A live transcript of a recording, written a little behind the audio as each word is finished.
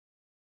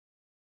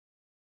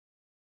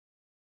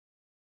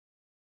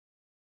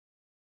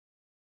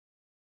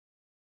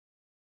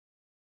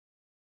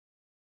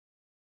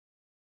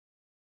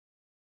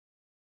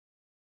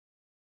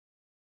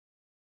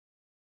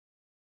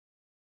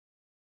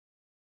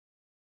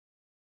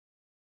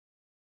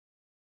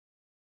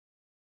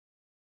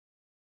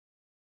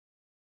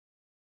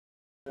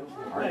Yes,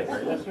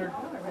 sir. I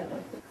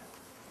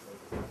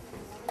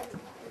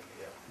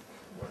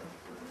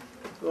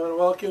want to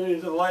welcome you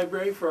to the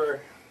library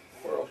for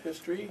oral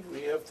history.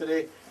 We have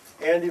today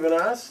Andy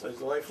Vanasse, who's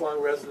a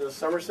lifelong resident of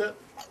Somerset.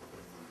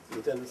 He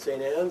attended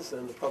St. Anne's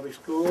and the public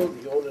school.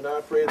 He owned and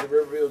operated the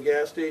Riverview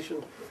gas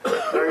station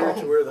prior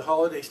to where the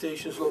Holiday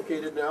Station is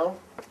located now,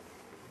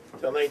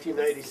 until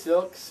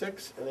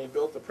 1996, and they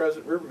built the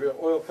present Riverview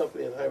Oil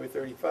Company on Highway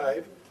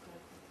 35.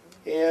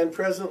 And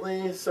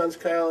presently, sons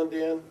Kyle and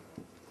Dan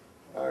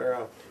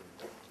are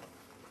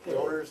the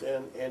owners,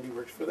 and Andy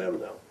works for them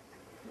now.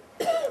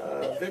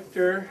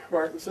 Victor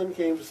Martinson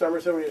came to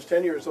Somerset when he was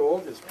 10 years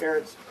old. His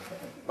parents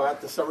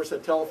bought the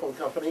Somerset Telephone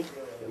Company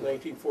in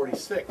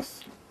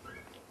 1946.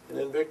 And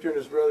then Victor and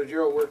his brother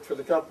Gerald worked for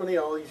the company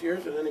all these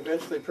years, and then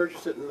eventually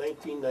purchased it in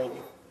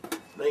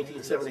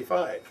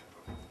 1975.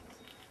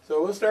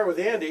 So we'll start with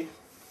Andy.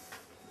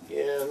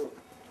 And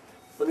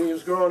when he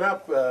was growing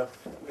up, we were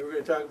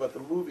going to talk about the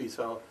movies,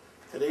 how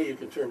today you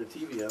can turn the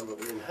TV on, but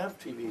we didn't have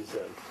TVs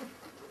then.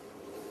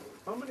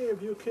 How many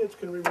of you kids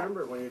can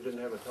remember when you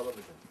didn't have a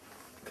television?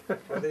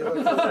 Or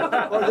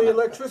the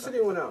electricity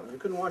went out, you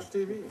couldn't watch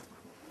TV. You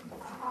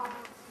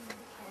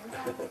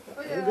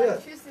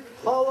did.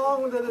 How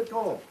long did it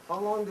go?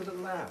 How long did it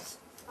last?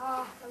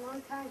 Oh, a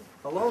long time.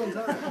 A long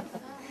time.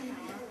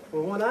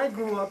 Well, when I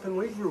grew up and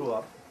we grew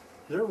up,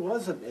 there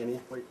wasn't any.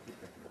 Wait,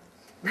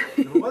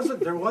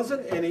 there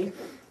wasn't any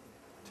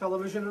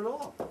television at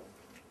all.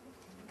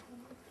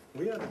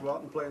 We had to go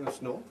out and play in the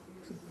snow.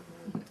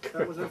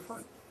 That was our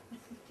fun.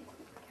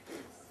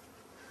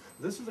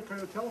 This is the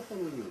kind of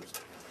telephone we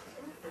used.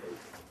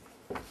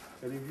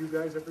 Any of you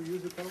guys ever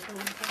used a telephone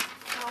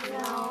before?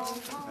 No.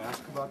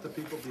 Ask about the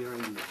people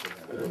behind you.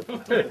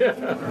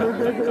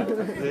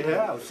 They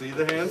have. See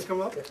the hands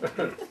come up?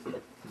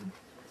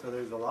 So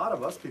there's a lot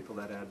of us people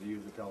that had to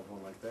use a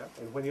telephone like that.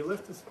 And when you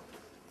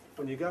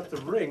when you got the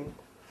ring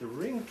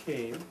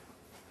came,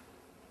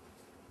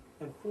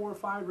 and 4 or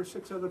 5 or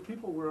 6 other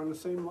people were on the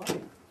same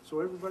line.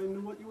 So everybody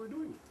knew what you were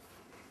doing.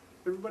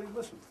 Everybody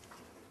listened.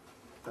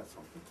 That's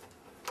something.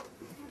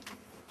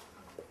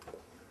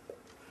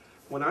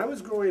 When I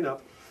was growing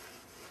up,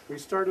 we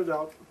started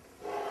out,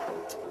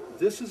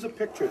 this is a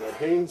picture that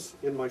hangs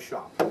in my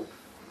shop.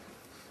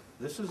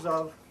 This is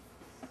of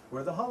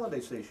where the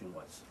Holiday Station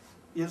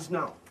is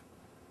now.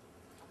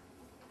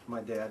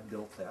 My dad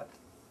built that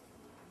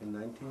in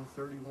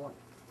 1931.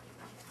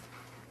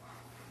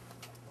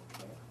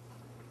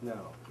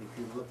 Now, if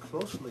you look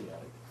closely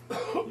at it,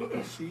 you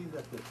can see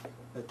that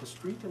the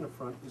street in the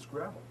front is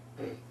gravel.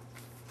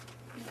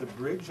 The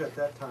bridge at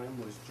that time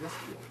was just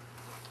built.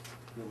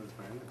 It was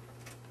brand new.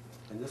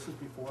 And this is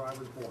before I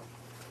was born.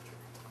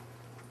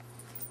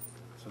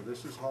 So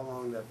this is how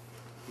long that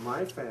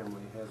my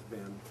family has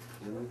been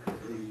in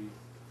the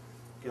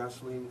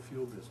gasoline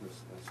fuel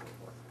business and so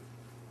forth.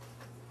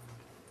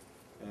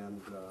 And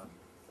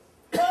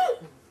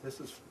this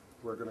is,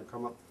 we're going to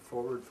come up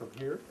forward from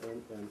here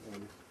and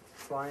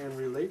try and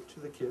relate to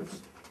the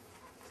kids,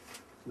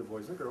 the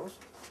boys and girls,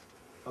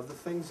 of the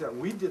things that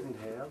we didn't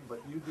have,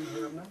 but you do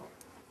have now,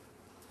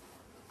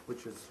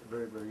 which is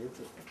very, very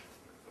interesting.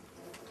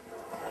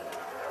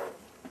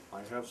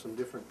 I have some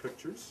different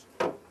pictures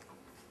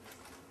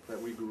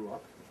that we grew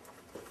up.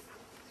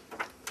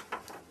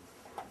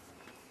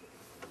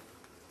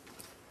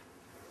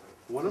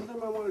 One of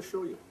them I want to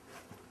show you.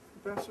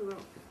 Pass it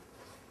around.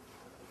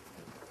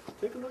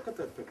 Take a look at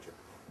that picture.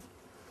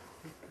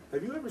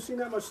 Have you ever seen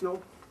that much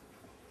snow?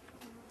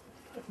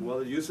 Well,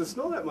 it used to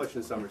snow that much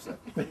in Somerset.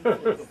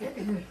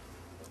 There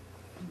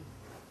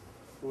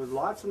was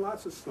lots and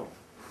lots of snow.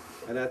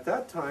 And at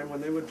that time,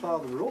 when they would plow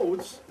the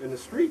roads and the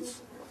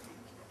streets,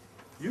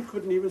 you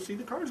couldn't even see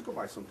the cars go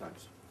by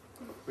sometimes.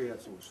 We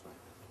had so much snow.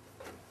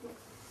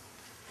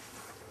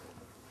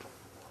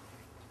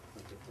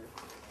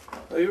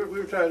 Well, we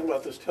were talking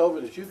about this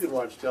television. You can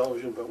watch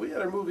television, but we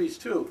had our movies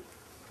too.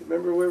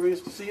 Remember where we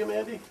used to see them,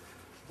 Andy?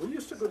 We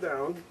used to go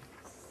down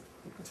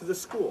to the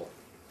school.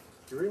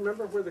 Do you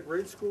remember where the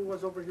grade school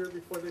was over here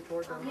before they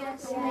tore it down?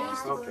 Yes.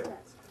 Okay.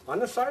 On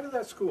the side of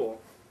that school,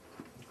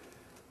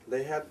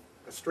 they had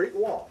a straight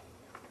wall.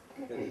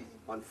 And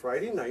on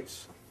Friday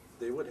nights,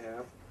 they would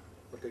have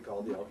what they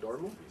called the outdoor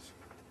movies.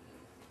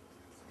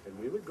 And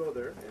we would go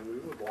there and we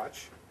would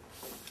watch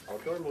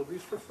outdoor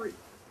movies for free.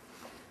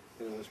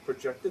 And it was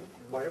projected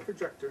by a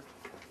projector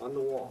on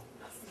the wall.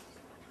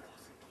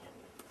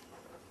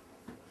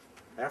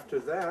 After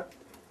that,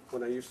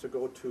 when I used to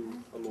go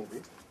to a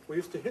movie, we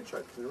used to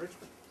hitchhike in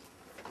Richmond.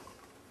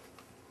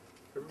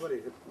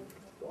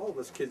 All of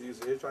us kids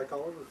used to hitchhike all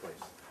over the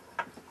place.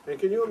 And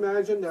can you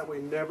imagine that we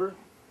never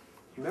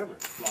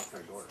locked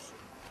our doors?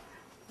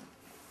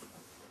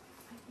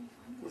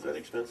 Was that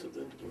expensive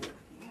then?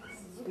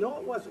 No,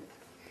 it wasn't.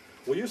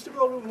 We used to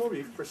go to a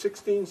movie for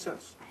 16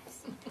 cents.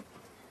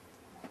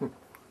 As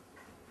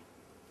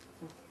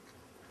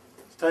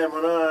time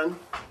went on,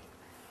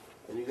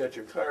 and you got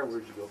your car,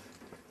 where'd you go?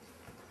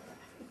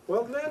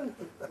 Well, then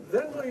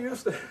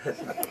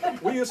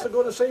we used to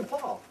go to St.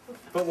 Paul.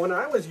 But when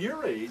I was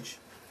your age,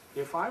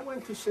 if I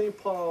went to St.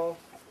 Paul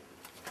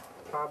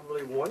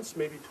probably once,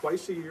 maybe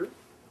twice a year.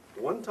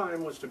 One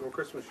time was to go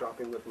Christmas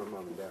shopping with my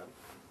mom and dad.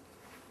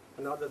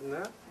 And other than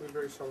that, we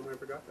very seldom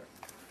ever got there.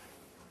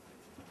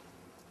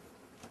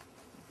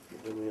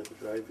 Then we had the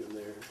drive-in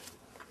there.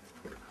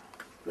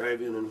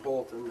 Drive-in in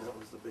Holton, that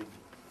was the big,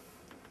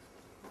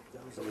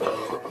 That was a big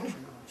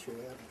attraction once you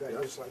had a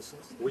driver's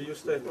license. We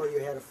used to, Or you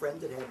had a friend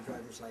that had a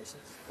driver's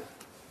license.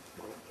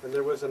 and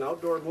there was an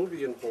outdoor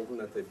movie in Holton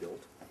that they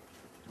built.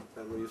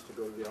 And we used to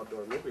go to the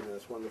outdoor movie, and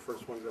it's one of the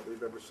first ones that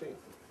we've ever seen,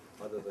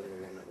 other than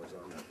the one that was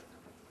on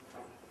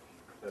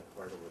that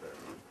part over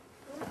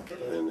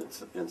there. and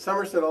in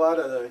Somerset, a lot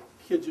of the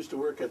kids used to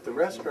work at the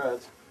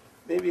restaurants.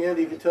 Maybe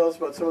Andy, you could tell us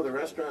about some of the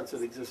restaurants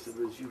that existed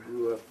as you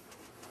grew up.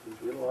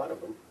 We had a lot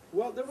of them.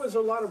 Well, there was a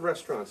lot of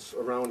restaurants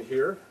around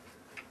here,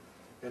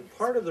 and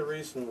part of the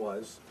reason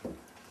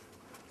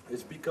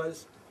is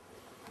because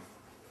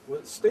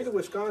the state of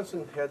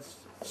Wisconsin had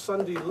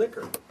Sunday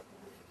liquor,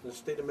 and the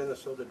state of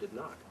Minnesota did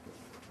not.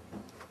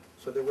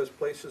 So there was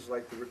places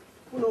like,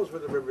 who knows where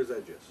the river's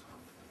edge is?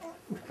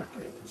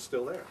 It's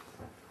still there.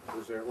 It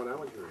was there when I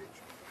was your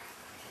age.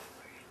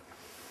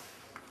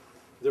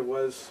 There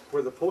was,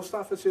 where the post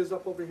office is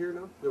up over here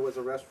now, there was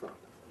a restaurant,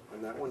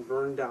 and that one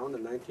burned down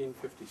in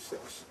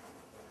 1956.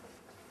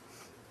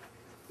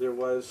 There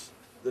was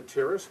the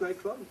Terrace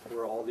nightclub,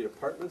 where all the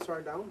apartments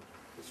are down,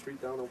 the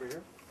street down over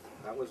here.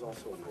 That was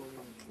also a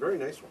nightclub. Very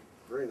nice one,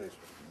 very nice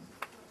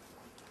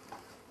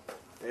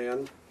one.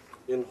 And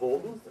in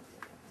Holton,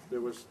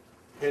 there was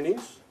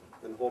Henny's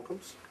and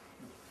Holcomb's.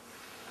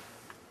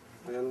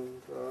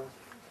 And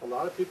a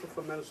lot of people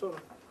from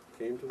Minnesota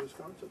came to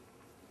Wisconsin,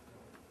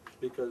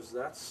 because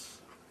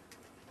that's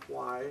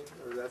why,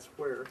 or that's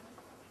where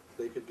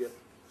they could get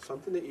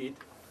something to eat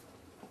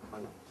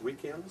on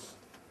weekends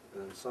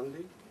and on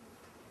Sunday,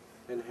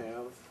 and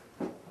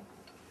have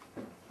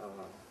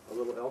a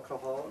little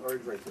alcohol or a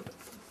drink with it.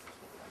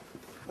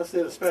 Let's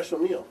say a special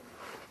meal.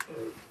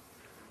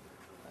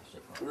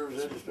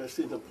 River's Edge,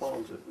 especially the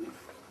plums at least.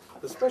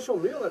 The special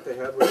meal that they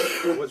had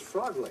was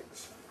frog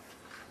legs,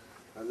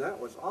 and that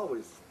was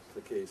always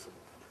the case.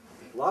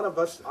 A lot of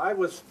us, I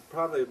was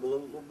probably a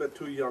little bit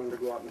too young to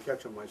go out and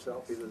catch them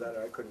myself. Either that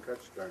or I couldn't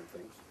catch darn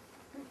things.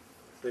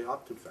 They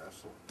hop too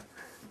fast.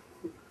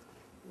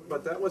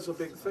 But that was a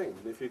big thing.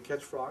 And if you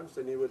catch frogs,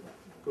 then you would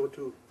go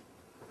to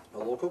a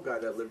local guy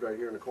that lived right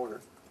here in the corner,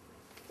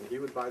 and he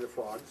would buy the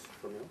frogs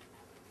from you.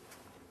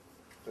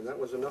 And that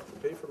was enough to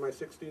pay for my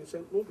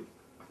 16-cent movie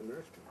in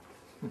Marysville.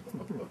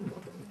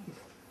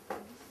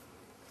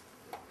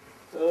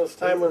 Well, it's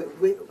time when,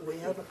 We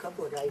have a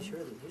couple of guys here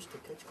that used to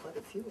catch quite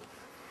a few.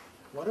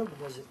 One of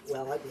them was,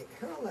 well,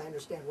 Harold, I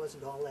understand,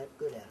 wasn't all that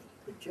good at it,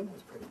 but Jim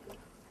was pretty good.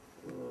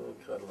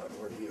 caught a lot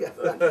more than you. Yeah.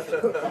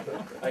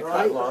 I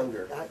caught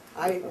longer.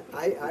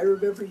 I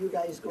remember you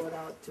guys going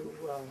out to,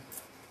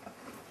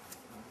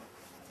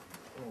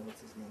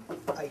 what's his name,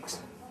 Ike's,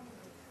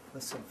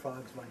 with some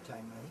frogs one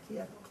time. I think he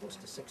had close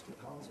to 60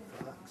 pounds of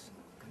frogs.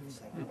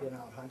 He's like, we'd been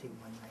out hunting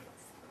one night.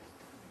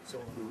 So,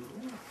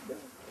 yeah,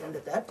 and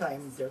at that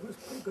time, there was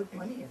pretty good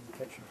money in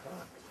catching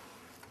frogs.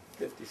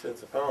 50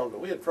 cents a pound,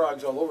 but we had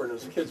frogs all over, and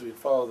as kids we'd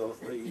follow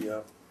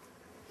the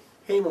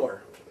hay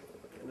mower.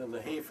 And then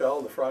the hay fell,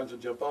 and the frogs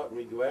would jump out, and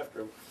we'd go after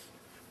them.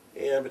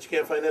 But you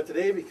can't find that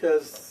today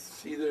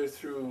because either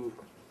through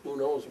who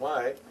knows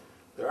why,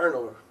 there are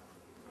no,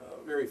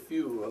 very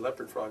few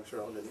leopard frogs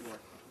around anymore.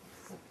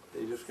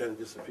 They just kind of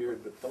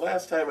disappeared. But the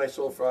last time I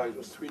sold frogs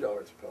was $3 a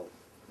pound.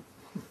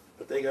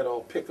 But they got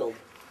all pickled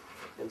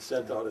and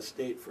sent out of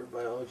state for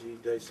biology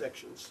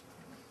dissections.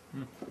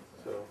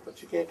 So,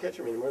 but you can't catch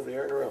them anymore, they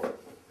aren't around.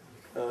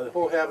 The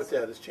whole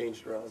habitat has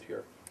changed around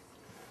here.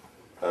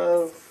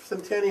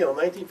 Centennial,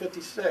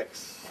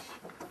 1956.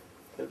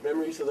 Have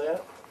memories of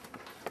that?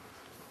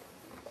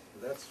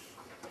 That's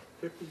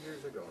 50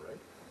 years ago, right?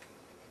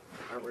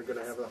 Aren't we going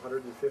to have the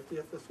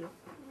 150th this year?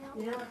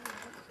 Yeah.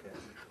 Okay.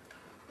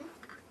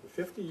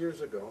 50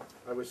 years ago,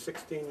 I was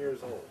 16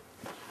 years old.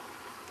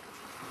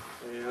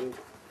 And,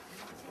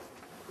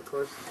 of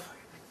course,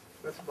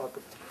 that's about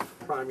the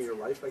prime of your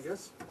life, I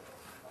guess.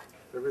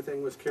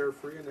 Everything was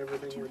carefree and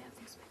everything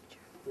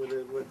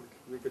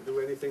we could do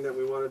anything that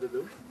we wanted to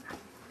do.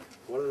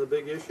 One of the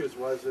big issues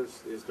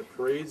is the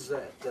parades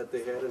that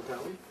they had in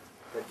town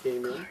that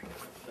came in.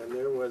 And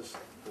there was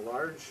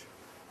large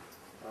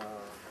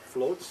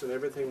floats and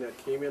everything that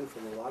came in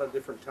from a lot of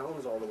different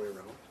towns all the way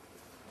around.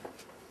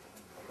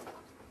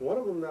 One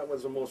of them that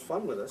was the most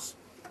fun with us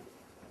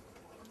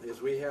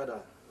is we had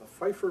a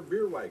Pfeiffer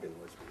beer wagon,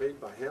 was made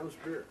by Ham's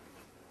Beer.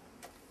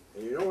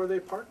 And you know where they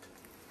parked?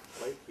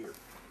 Right here.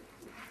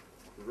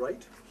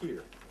 Right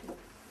here.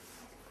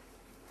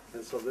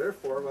 And so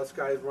therefore, us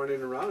guys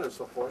running around and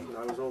so forth, and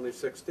I was only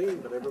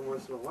 16, but every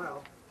once in a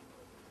while,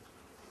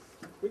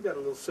 we got a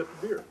little sip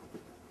of beer.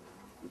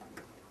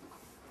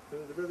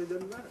 And it really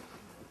didn't matter.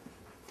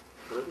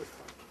 But it was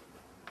fun.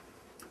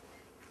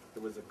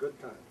 It was a good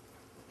time.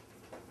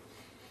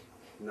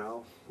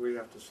 Now, we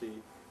have to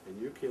see, and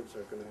you kids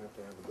are going to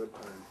have a good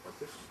time at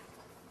this,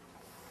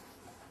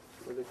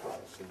 what do they call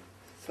it?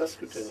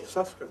 Saskatoon.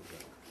 Saskatoon.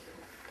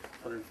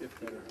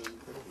 150 or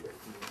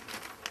 150.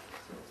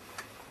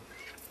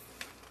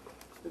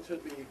 It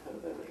should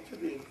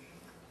be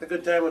a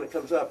good time when it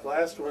comes up.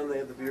 Last one, they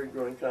had the beard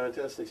growing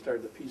contest. They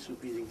started the pea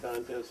soup eating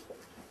contest.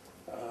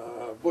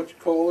 Butch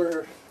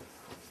Kohler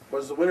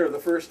was the winner of the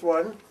first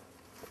one,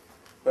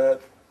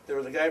 but there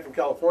was a guy from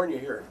California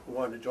here who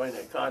wanted to join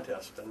that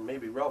contest, and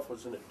maybe Ralph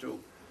was in it too.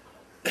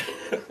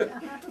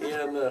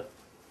 And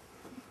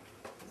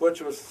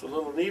Butch was a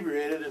little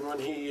inebriated, and when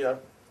he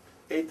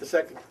ate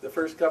the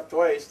first cup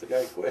twice, the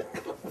guy quit.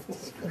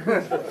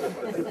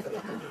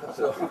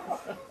 So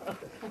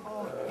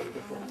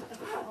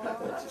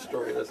that's a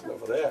story. That's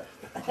enough of that.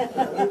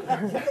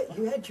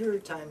 You had your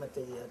time at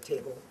the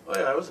table. Oh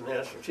yeah, I was a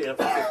national champ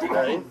in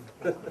 '59.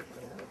 Yeah.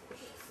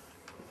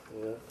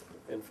 Yeah.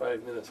 In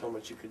 5 minutes, how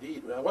much you could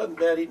eat. Well, it wasn't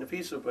bad eating a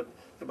pea soup, but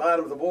the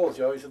bottom of the bowls,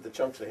 you always had the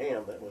chunks of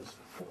ham. That was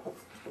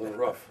a little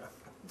rough.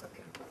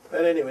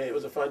 But anyway, it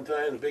was a fun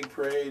time, a big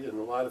parade, and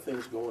a lot of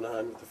things going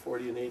on with the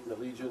 40 and 8 and the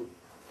Legion.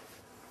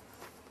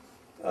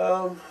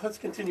 Let's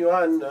continue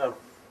on.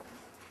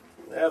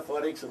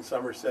 Athletics in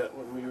Somerset.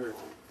 When we were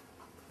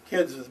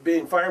kids, as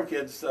being farm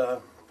kids, I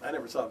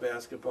never saw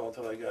basketball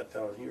until I got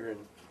down here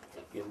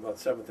in about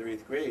 7th or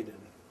 8th grade. And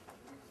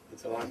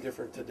it's a lot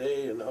different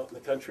today, and out in the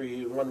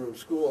country, in one-room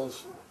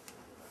schools,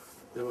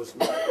 there was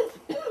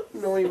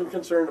no even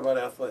concern about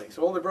athletics.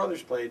 Older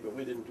brothers played, but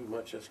we didn't do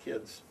much as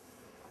kids.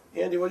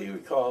 Andy, what do you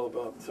recall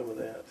about some of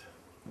that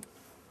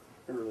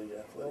early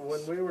athletics? Well,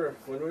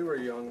 when we were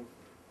young,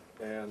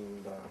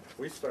 and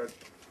we started,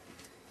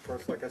 of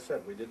course, like I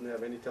said, we didn't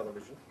have any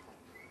television.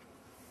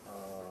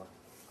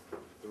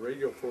 The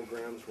radio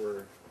programs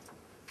were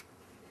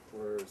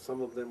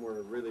some of them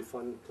were really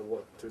fun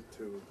to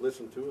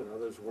listen to, and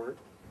others weren't.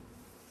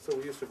 So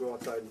we used to go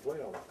outside and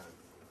play all the time.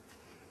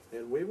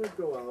 And we would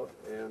go out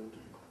and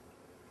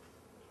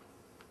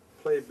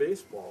play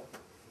baseball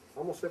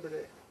almost every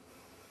day.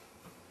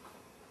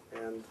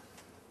 And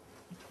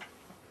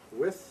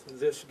with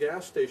this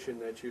gas station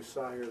that you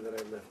saw here that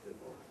I lifted,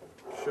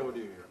 showed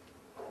you here,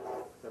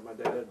 that my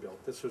dad had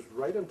built, this was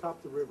right on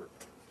top of the river.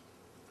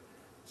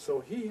 So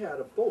he had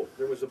a boat.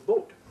 There was a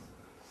boat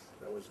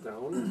that was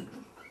down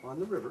on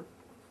the river,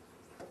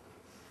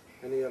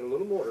 and he had a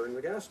little motor in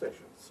the gas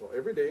station. So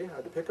every day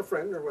I'd pick a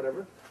friend or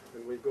whatever,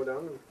 and we'd go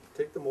down and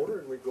take the motor,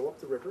 and we'd go up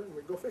the river and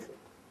we'd go fishing.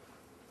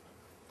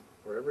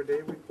 Or every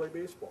day we'd play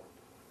baseball,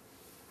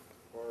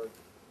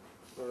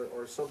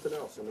 or something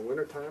else. In the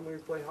wintertime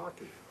we'd play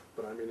hockey.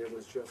 But I mean, it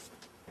was just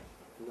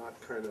not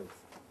kind of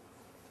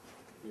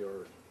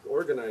your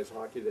organized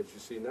hockey that you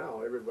see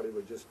now. Everybody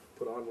would just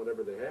put on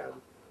whatever they had,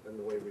 and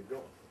the way we'd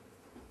go.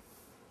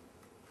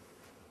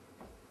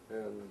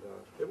 And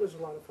it was a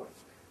lot of fun.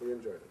 We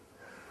enjoyed it.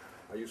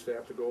 I used to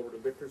have to go over to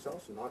Victor's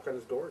house and knock on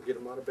his door, get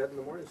him out of bed in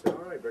the morning, and say,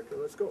 "All right, Victor,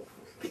 let's go."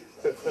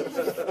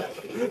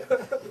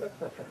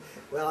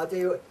 Well, I'll tell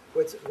you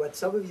what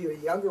some of you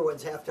younger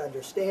ones have to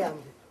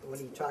understand when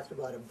he talked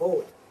about a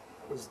boat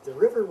is the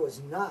river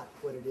was not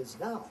what it is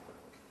now,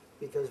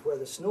 because where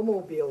the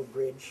snowmobile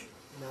bridge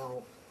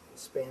now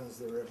spans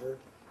the river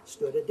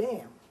stood a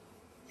dam,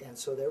 and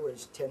so there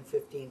was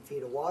 10-15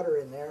 feet of water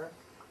in there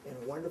and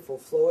a wonderful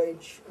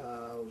flowage.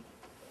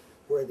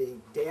 Where the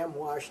dam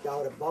washed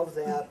out above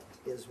that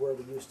is where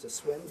we used to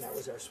swim. That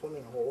was our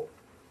swimming hole.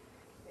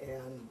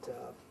 And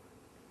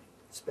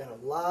spent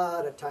a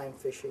lot of time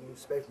fishing,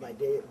 especially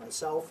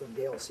myself and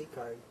Dale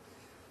Seacard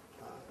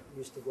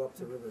used to go up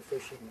the river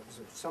fishing. It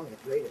was some of the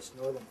greatest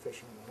northern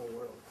fishing in the whole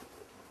world.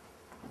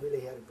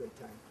 Really had a good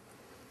time.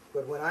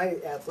 But when I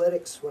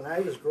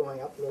was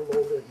growing up, a little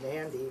older than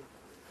Andy,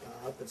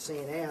 up at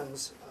St.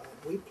 Anne's,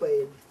 we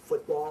played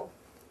football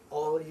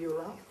all year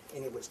round.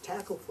 And it was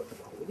tackle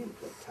football. We didn't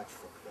play touch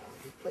football.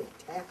 We played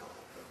tackle.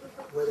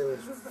 Whether it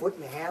was a foot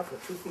and a half or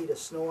 2 feet of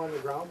snow on the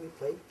ground, we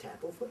played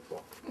tackle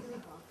football.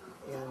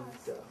 And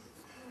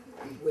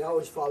we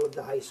always followed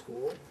the high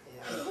school.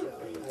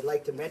 And I'd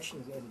like to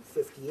mention in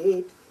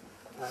 '58,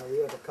 we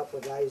have a couple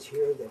of guys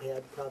here that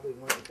had probably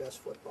one of the best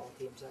football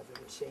teams I've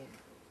ever seen.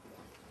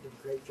 Did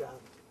a great job.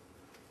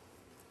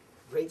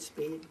 Great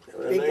speed.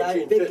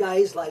 Big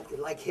guys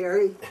like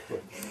Harry.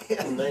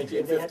 In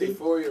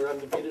 1954, you were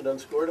undefeated,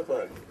 unscored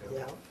upon.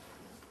 Yeah.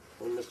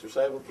 When Mr.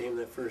 Seibel came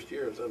that first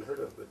year, it was unheard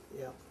of. But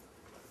Yeah.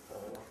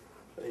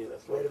 hey,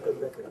 that's We had a good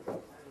record.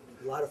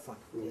 A lot of fun.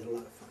 We had a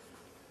lot of fun.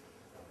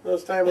 Well,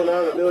 as time went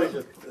on, the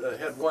village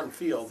had one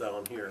field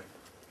down here.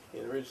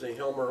 And originally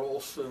Helmer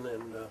Olson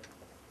and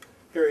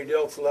Harry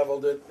Deltz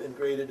leveled it and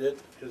graded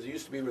it, because it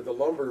used to be where the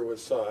lumber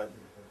was sawed.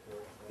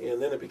 And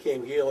then it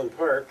became Galen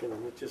Park, and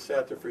it just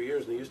sat there for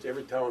years. And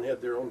every town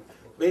had their own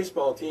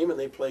baseball team, and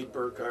they played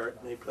Burkhart,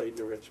 and they played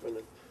New Richmond.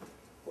 And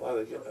a lot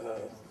of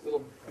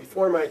little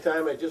before my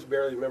time, I just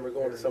barely remember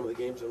going to some of the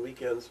games on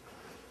weekends.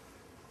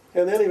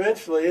 And then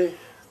eventually,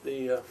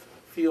 the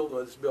field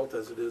was built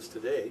as it is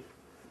today,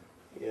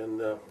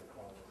 and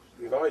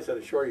we've always had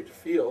a shortage of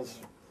fields.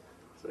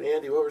 So,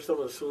 Andy, what were some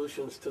of the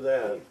solutions to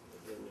that?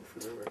 If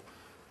you remember.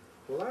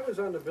 Well, I was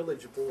on the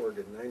village board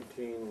in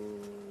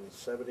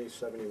 1970,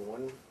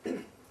 71,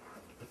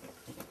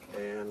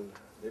 and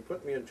they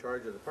put me in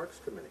charge of the Parks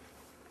Committee.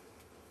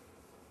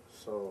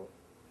 So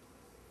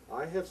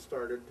I had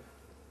started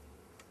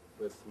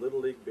with Little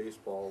League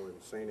Baseball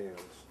in St.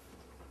 Anne's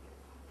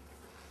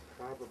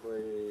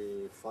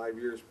probably 5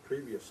 years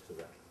previous to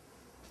that.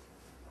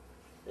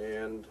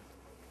 And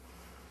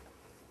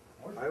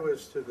I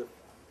was to the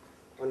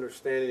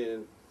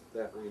understanding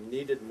that we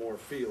needed more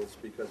fields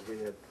because we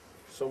had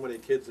so many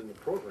kids in the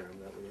program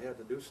that we had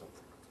to do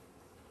something.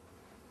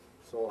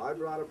 So I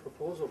brought a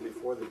proposal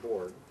before the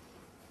board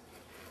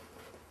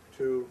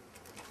to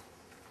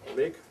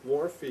make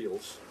more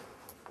fields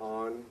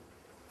on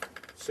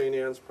St.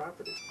 Anne's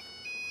property.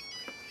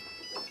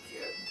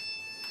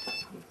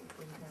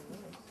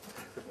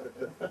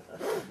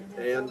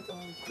 And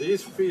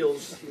these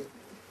fields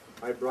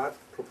I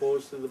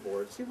proposed to the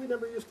board. See, we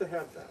never used to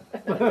have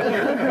that.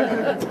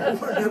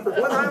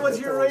 When I was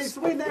your age,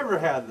 we never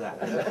had that.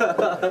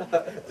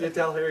 Did you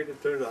tell Harry to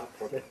turn it off?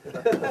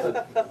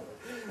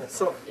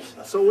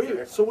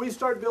 So we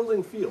start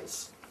building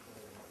fields.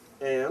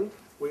 And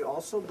we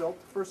also built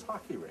the first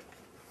hockey rink.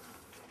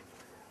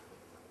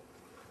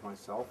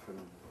 Myself and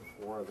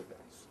 4 other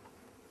guys.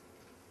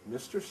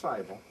 Mr.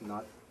 Seibel,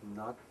 not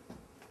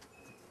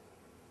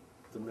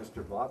the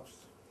Mr. Bob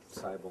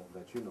Seibel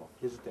that you know,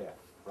 his dad,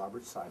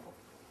 Robert Seibel,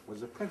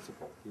 was a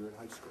principal here at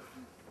high school.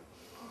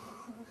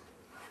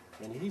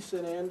 And he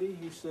said, Andy,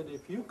 he said,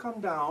 if you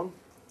come down,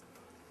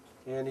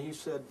 and he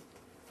said,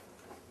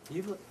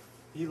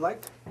 he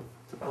liked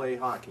to play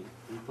hockey.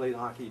 He played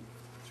hockey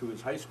through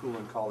his high school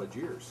and college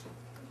years,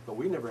 but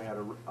we never had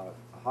a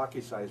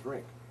hockey-sized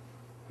rink.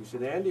 He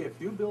said, Andy, if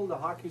you build a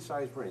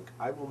hockey-sized rink,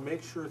 I will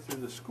make sure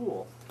through the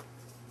school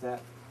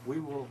that we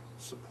will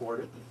support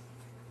it,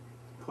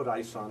 put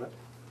ice on it,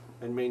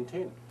 and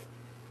maintain it.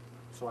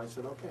 So I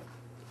said, okay.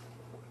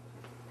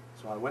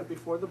 So I went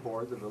before the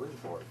board, the village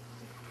board,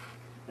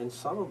 and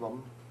some of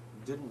them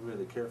didn't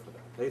really care for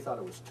that. They thought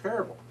it was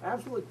terrible,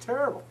 absolutely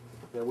terrible,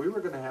 that we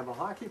were going to have a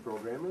hockey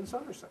program in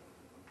Somerset.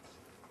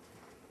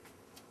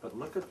 But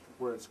look at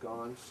where it's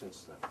gone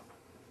since then.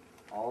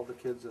 All the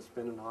kids that's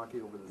been in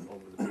hockey over the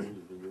period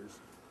of the years,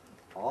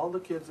 all the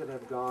kids that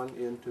have gone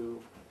into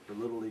the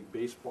Little League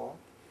Baseball,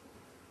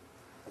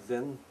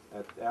 then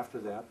after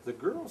that, the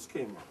girls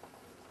came up.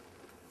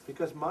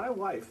 Because my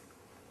wife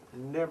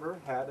never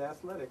had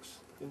athletics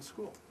in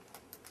school.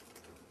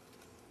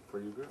 For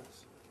you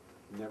girls.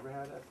 Never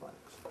had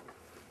athletics.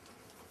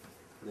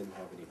 Didn't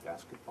have any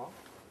basketball.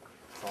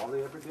 All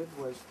they ever did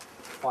was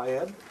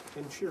phy-ed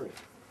and cheering.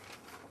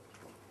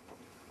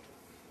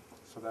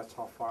 So that's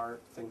how far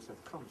things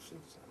have come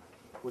since then,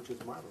 which is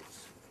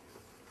marvelous.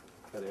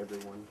 That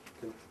everyone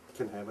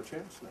can have a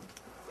chance now.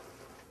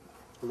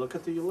 Look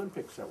at the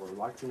Olympics that we're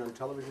watching on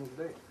television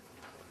today.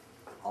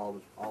 All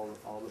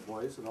the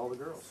boys and all the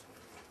girls.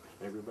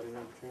 Everybody has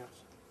a chance.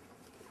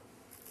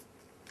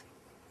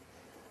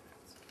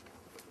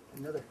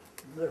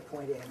 Another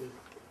point, Andy.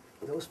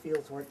 Those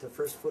fields weren't the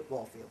first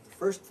football field. The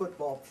first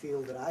football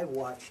field that I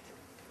watched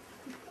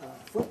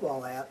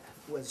football at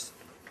was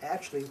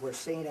actually where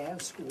St.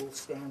 Anne's School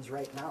stands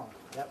right now.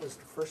 That was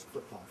the first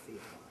football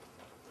field.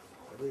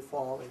 Every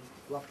fall, they'd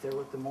go up there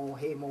with the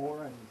hay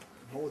mower and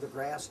mow the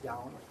grass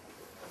down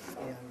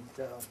and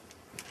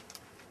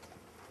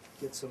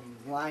get some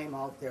lime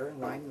out there and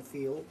lime the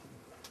field.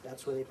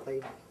 That's where they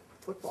played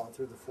football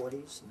through the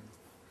 40s and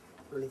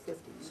early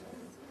 50s.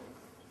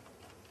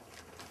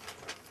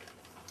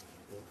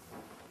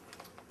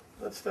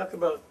 Let's talk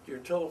about your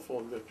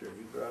telephone, Victor.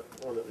 You brought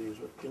one of these.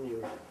 What can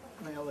you?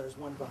 Well, there's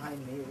one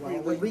behind me.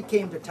 Well, when we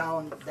came to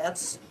town,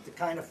 that's the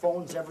kind of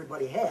phones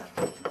everybody had,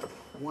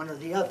 one or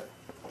the other.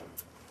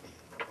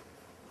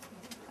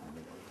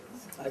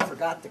 I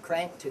forgot the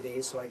crank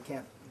today, so I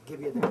can't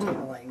give you the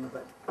tingling,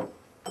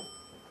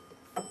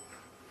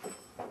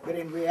 but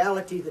in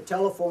reality, the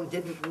telephone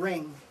didn't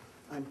ring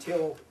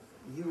until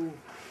you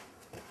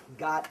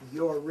got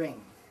your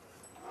ring.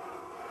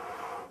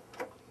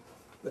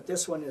 But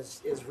this one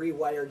is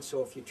rewired,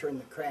 so if you turn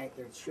the crank,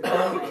 there should be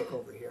a crank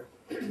over here.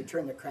 If you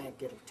turn the crank,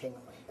 get a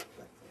tingling.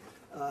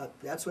 But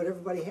that's what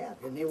everybody had.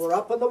 And they were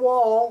up on the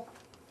wall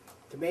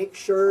to make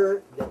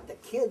sure that the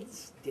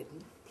kids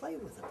didn't play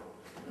with them.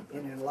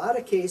 And in a lot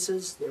of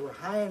cases, they were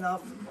high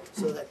enough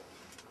so that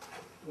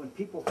when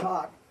people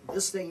talked,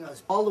 this thing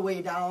was all the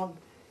way down,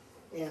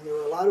 and there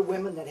were a lot of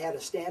women that had to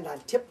stand on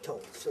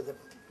tiptoes so that,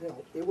 you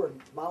know, they were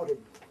mounted.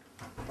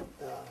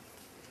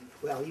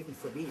 Well, even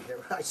for me,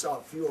 I saw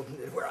a few of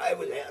them where I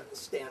would have to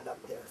stand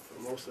up there.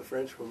 Most of the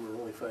French women were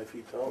only 5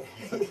 feet tall.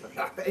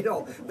 I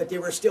know, but they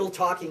were still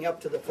talking up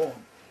to the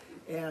phone.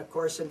 And of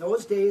course, in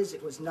those days,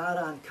 it was not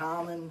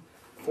uncommon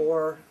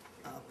for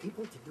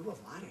people to do a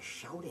lot of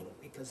shouting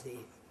because they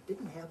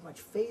didn't have much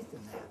faith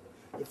in that.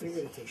 They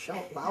figured if they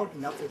shout loud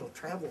enough, it'll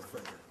travel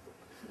further.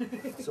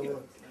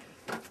 So,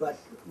 but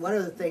one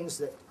of the things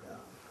that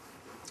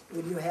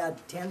when you had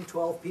 10,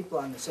 12 people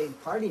on the same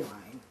party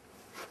line,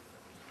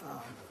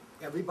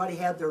 everybody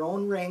had their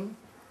own ring.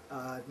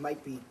 It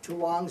might be 2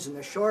 longs and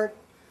a short,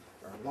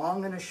 or a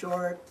long and a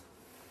short,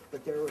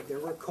 but there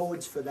were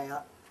codes for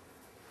that.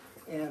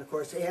 And of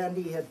course,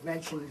 Andy had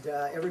mentioned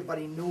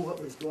everybody knew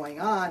what was going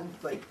on,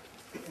 but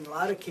in a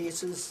lot of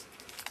cases,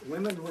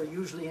 women were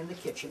usually in the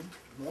kitchen.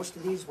 Most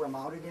of these were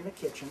mounted in a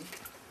kitchen.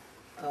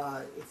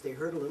 If they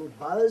heard a little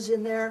buzz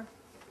in there,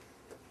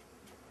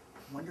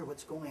 wonder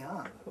what's going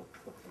on,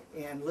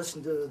 and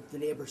listen to the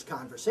neighbor's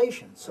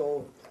conversation.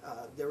 So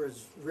there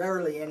was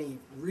rarely any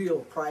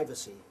real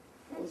privacy.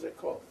 What was it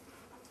called?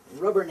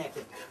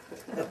 Rubbernecking.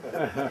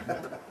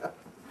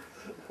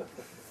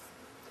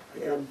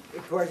 And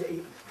of course,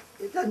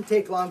 it doesn't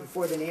take long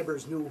before the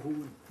neighbors knew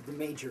who the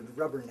major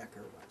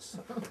rubbernecker was.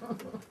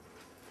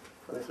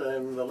 One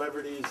time the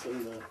Levertys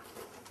and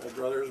my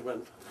brothers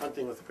went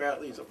hunting with the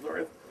Pratleys up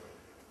north,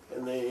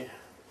 and they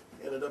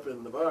ended up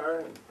in the bar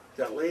and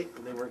got late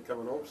and they weren't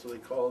coming home, so they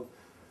called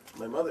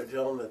my mother,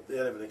 telling them that they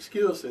had to have an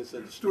excuse. They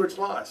said, Stuart's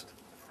lost.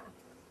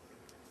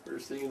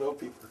 First thing you know,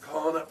 people are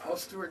calling up,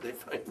 how's Stuart? They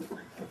find him.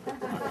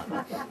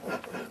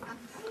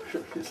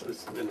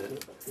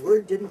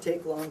 Word didn't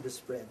take long to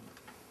spread.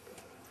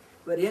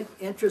 But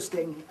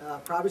interesting,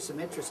 probably some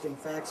interesting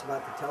facts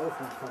about the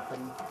telephone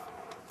company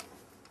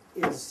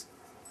is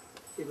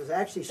it was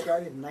actually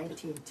started in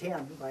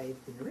 1910 by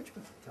the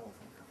Richmond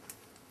Telephone Company,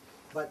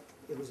 but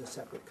it was a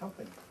separate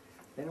company.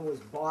 Then it was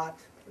bought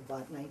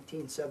about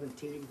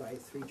 1917 by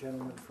 3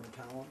 gentlemen from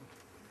town.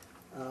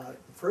 The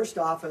first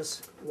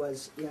office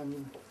was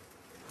in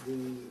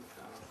the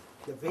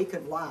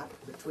vacant lot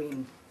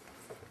between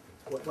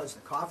what was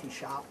the coffee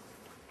shop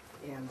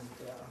and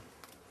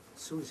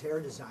Sue's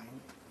Hair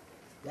Design.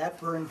 That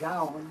burned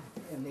down,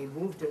 and they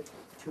moved it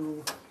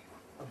to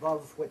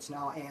above what's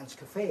now Ann's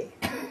Cafe.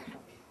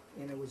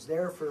 And it was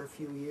there for a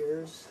few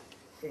years,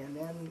 and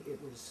then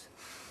it was,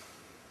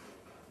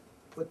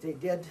 what they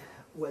did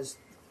was,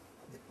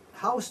 the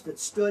house that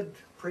stood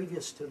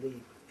previous to the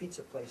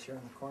pizza place here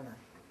in the corner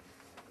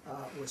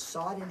was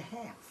sawed in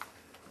half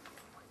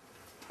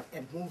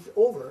and moved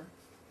over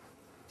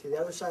to the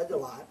other side of the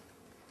lot,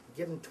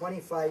 given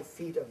 25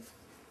 feet of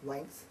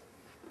length,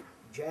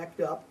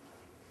 jacked up,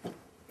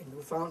 and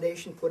new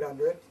foundation put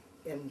under it,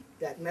 and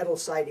that metal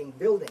siding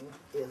building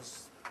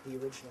is the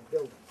original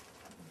building.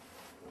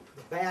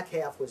 The back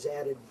half was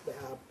added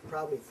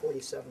probably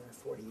 47 or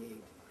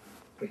 48,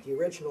 but the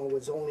original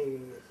was only,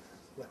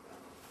 what,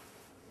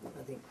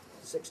 I think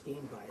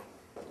 16 by,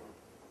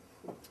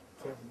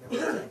 can't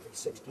remember exactly,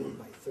 16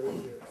 by 30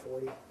 or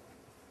 40. A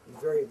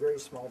very, very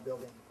small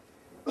building.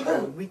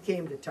 When we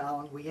came to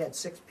town, we had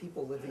 6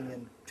 people living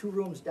in 2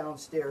 rooms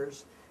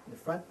downstairs. In the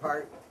front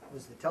part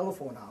was the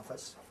telephone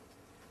office,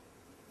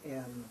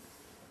 and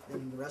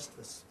then the rest of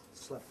us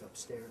slept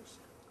upstairs.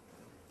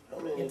 How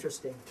many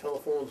Interesting.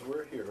 telephones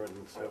were here in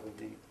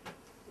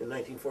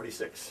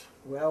 1946?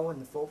 Well, when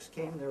the folks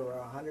came, there were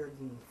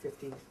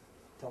 150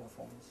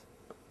 telephones,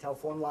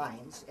 telephone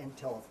lines and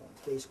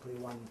telephones, basically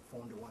one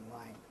phone to one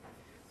line.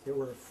 There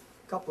were a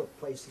couple of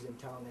places in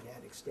town that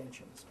had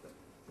extensions, but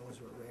those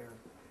were rare.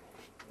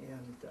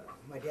 And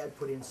my dad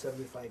put in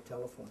 75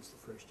 telephones the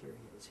first year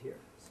he was here,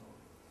 so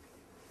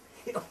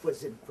it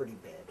was in pretty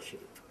bad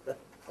shape.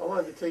 How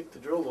long did it take to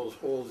drill those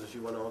holes as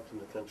you went out in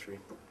the country?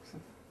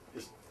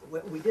 Just,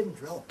 We didn't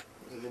drill them.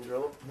 you didn't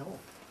drill them? No.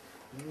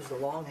 We used a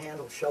long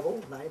handle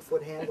shovel,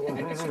 9-foot handle on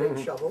a straight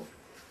shovel,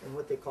 and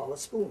what they call a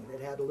spoon.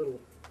 It had a little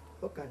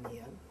hook on the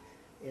end,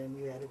 and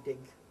you had to dig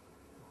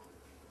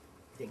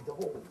the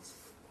holes.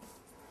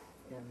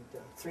 And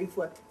 3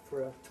 foot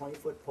for a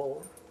 20-foot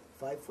pole,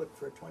 5 foot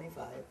for a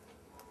 25.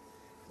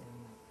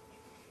 And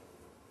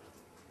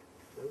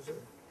those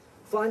are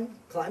fun,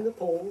 climb the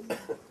pole.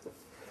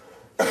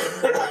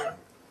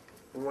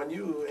 And when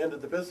you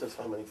ended the business,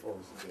 how many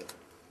phones did you have?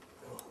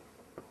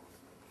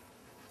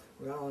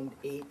 Around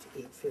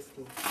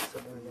 850,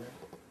 somewhere in there.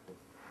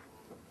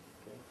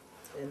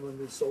 And when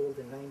we sold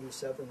in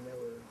 97, there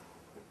were,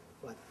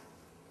 what,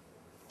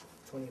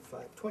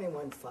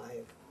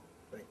 21.5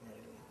 right in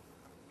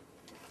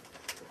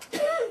that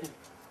area.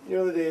 You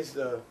know, the days,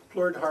 the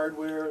Plord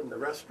Hardware and the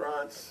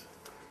restaurants,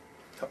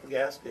 a couple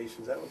gas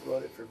stations, that was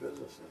about it for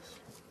businesses.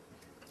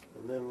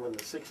 And then when the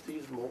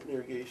 60s, Molten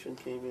Irrigation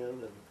came in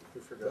and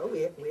We forgot,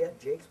 Well, we had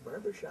Jake's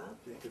Barber Shop,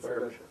 Jake's we forgot,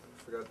 Barbershop.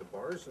 we forgot the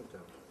bars in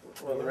town.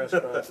 Well, the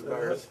restaurants and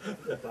bars,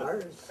 the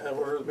bars. and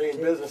were the main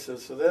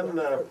businesses. So then,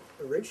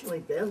 Originally,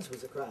 Ben's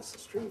was across the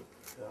street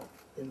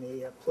in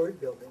the Plord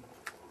building,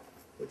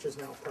 which is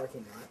now a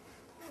parking lot.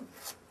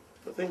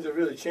 but things have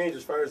really changed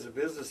as far as the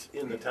business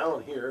in the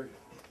town here,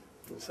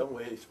 in some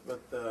ways.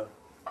 But the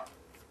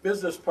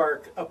business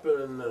park up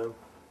in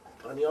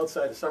on the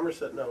outside of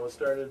Somerset now was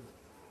started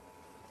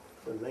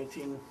in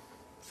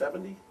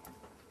 1970.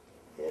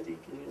 Andy,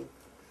 can you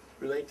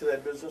relate to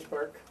that business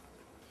park?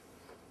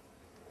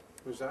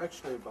 It was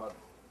actually about,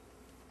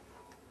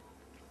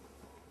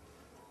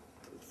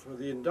 for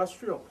the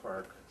industrial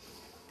park,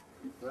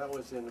 that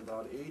was in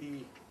about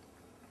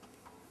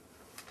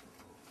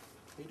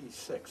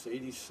 86,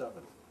 87,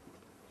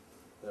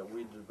 that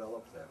we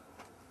developed that.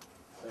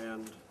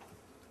 And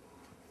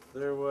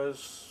there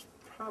was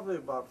probably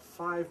about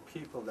 5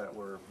 people that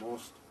were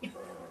most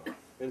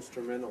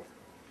instrumental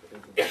in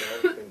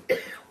developing the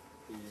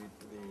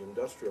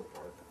industrial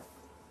park.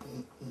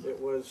 It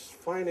was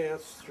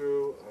financed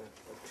through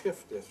a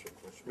TIF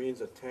district, which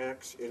means a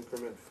tax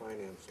increment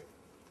financing.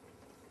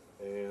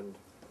 And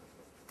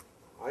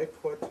I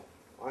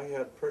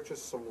had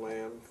purchased some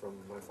land from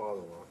my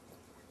father-in-law,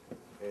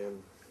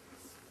 and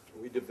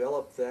we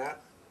developed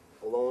that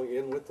along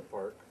in with the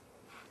park.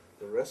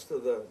 The rest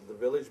of the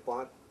village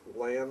bought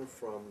land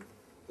from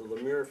the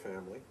Lemire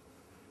family,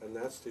 and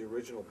that's the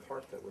original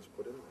park that was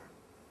put in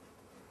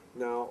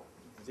there. Now,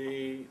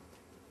 the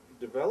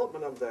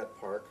development of that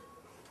park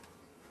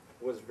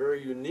was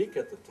very unique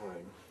at the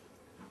time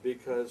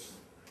because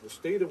the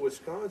state of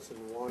Wisconsin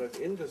wanted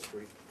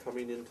industry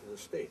coming into the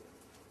state.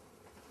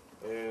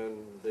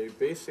 And they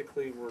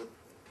basically were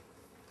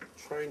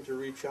trying to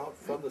reach out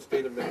from the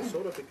state of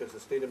Minnesota because the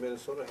state of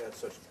Minnesota had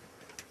such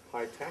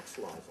high tax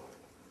laws on it.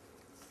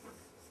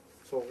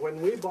 So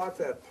when we bought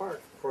that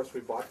park, of course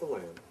we bought the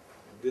land,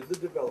 did the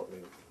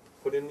development,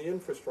 put in the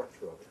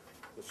infrastructure of it,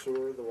 the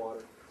sewer, the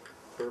water,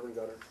 curb and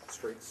gutter,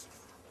 streets,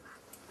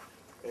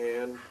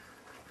 and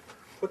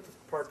put the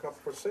park up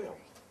for sale,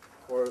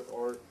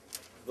 or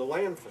the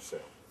land for sale.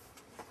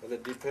 And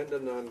it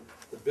depended on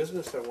the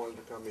business that wanted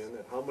to come in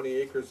and how many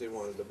acres they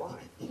wanted to buy.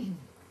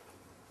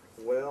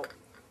 Well,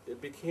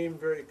 it became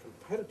very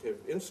competitive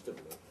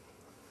instantly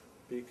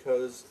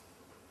because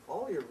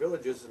all your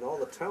villages and all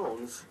the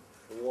towns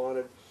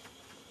wanted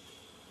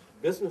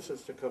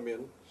businesses to come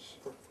in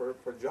for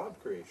job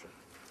creation.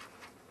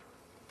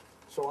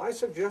 So I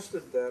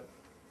suggested that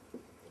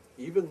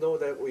even though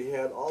that we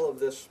had all of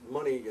this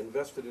money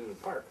invested in the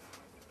park,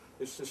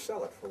 is to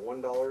sell it for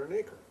 $1 an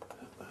acre.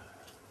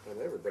 And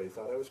everybody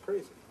thought I was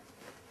crazy.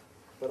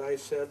 But I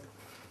said,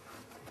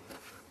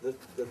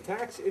 the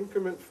tax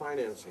increment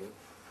financing,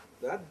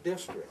 that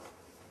district,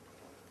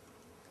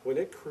 when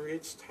it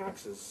creates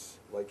taxes,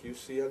 like you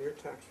see on your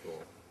tax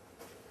roll,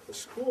 the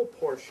school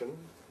portion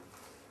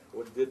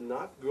did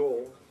not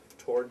go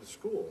toward the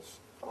schools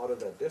out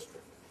of that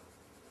district.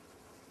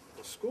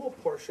 The school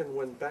portion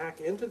went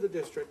back into the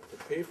district to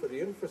pay for the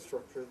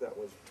infrastructure that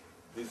was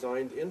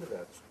designed into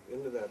that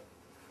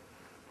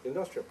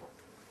industrial park.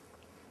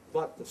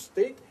 But the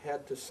state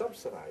had to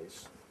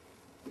subsidize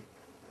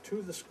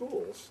to the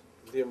schools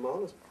the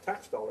amount of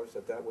tax dollars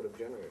that would have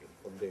generated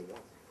from day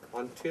one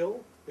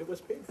until it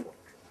was paid for.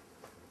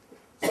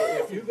 So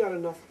if you got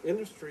enough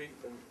industry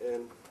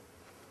and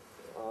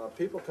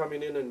people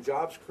coming in and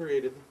jobs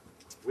created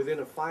within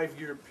a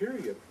 5-year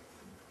period,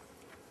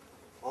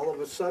 all of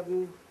a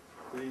sudden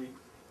the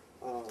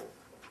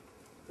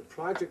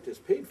project is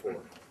paid for.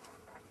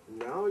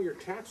 Now your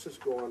taxes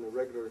go on the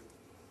regular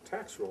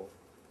tax roll,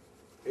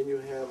 and you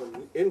have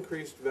an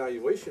increased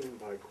valuation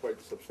by quite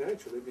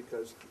substantially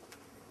because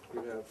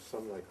you have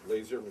some like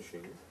laser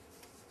machine,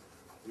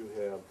 you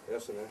have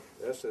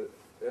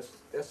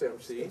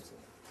SMC,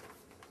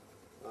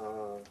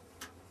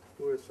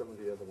 who are some of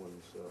the other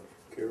ones?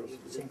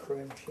 St.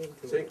 Croix machine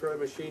tool. St. Croix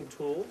machine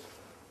tools.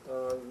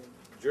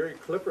 Jerry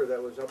Clipper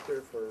that was up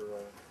there for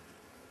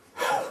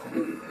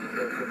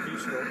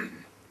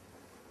Keystone.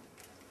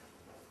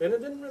 And it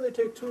didn't really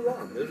take too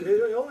long.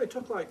 It only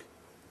took like,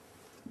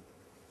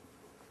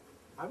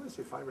 I would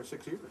say 5 or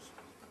 6 years.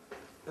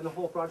 And the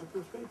whole project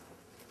was paid for.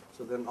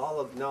 So then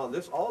all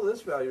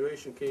this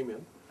valuation came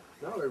in.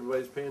 Now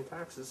everybody's paying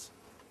taxes,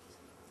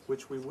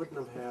 which we wouldn't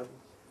have had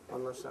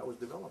unless that was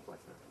developed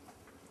like that.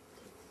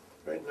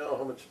 Right now,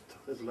 how much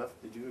is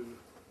left? Did you?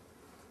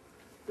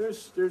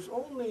 There's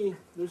only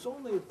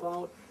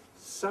about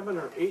 7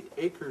 or 8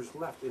 acres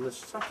left in the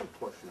second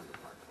portion of the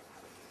park.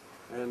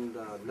 And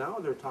now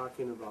they're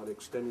talking about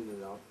extending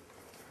it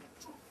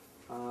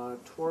out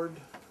toward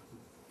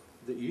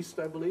the east,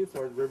 I believe,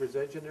 toward River's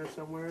Edge in there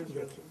somewhere.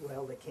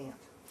 Well, they can't.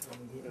 I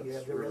mean, you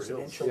have the River Hills.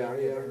 residential Yeah,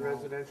 area yeah, there now.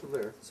 residential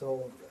there.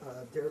 So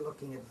they're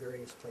looking at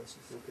various places.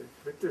 Okay.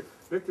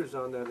 Victor's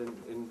on that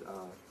in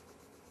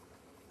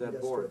that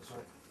board.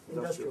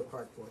 Industrial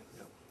Park Board.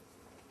 Yeah.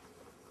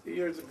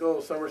 Years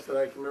ago, Somerset,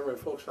 I can remember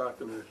folks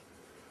talking to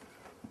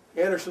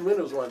Anderson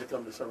Windows wanted to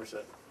come to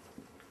Somerset.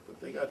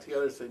 But they got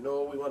together and said,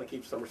 no, we want to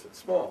keep Somerset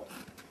small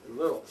and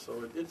little,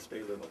 so it did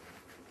stay little.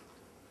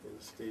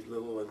 It stayed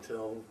little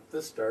until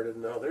this started.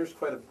 Now there's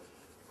quite a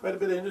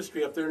bit of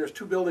industry up there, and there's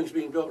 2 buildings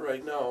being built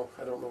right now.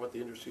 I don't know what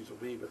the industries will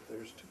be, but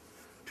there's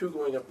two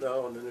going up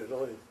now, and then there's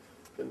only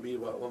going to be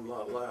about 1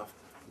 lot left.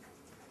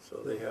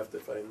 So they have to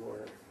find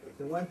more.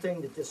 The one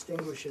thing that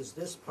distinguishes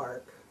this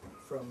park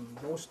from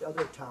most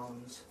other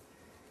towns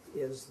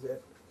is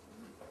that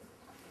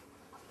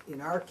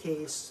in our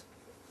case,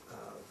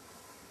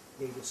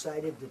 they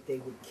decided that they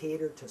would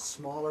cater to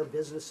smaller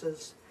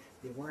businesses.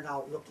 They weren't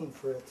out looking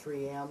for a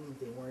 3M,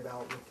 they weren't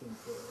out looking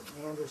for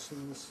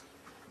Anderson's,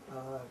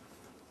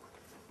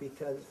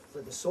 because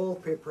for the sole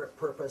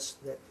purpose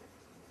that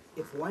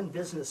if one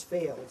business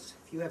fails,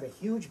 if you have a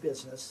huge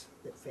business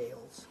that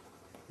fails,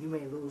 you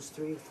may lose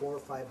 300,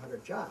 400,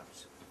 500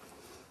 jobs.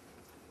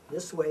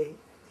 This way,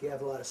 if you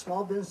have a lot of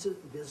small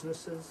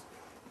businesses,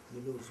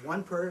 you lose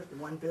one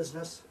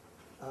business,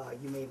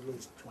 you may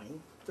lose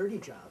 20, 30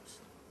 jobs,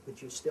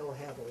 but you still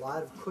have a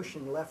lot of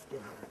cushion left in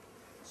there.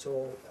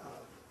 So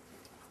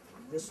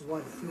this is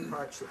one of the few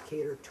parks that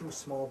cater to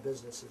small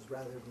businesses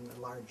rather than the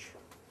large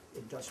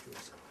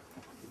industries.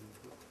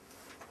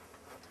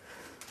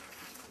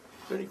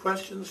 Any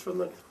questions from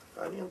the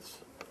audience?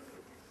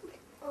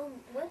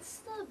 What's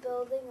the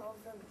building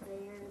over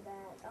there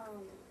that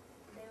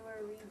they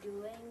were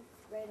redoing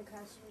right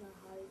across from the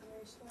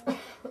hardware store?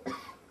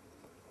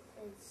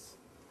 It's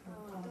the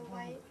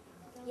white.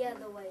 Yeah,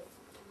 the white.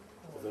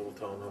 The old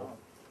town hall.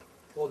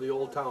 Oh, the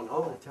old town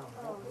Oh, hall. the town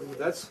hall. Oh, yeah.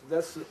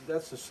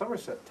 That's the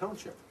Somerset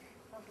Township.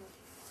 Okay.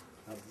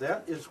 Now,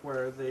 that is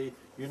where they,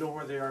 you know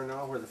where they are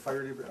now, where the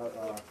fire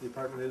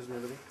department is and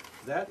everything?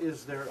 That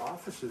is their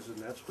offices, and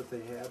that's what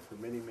they had for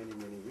many, many,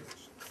 many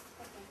years.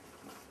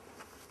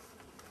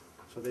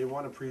 So they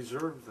want to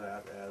preserve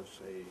that as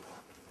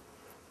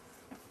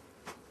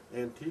a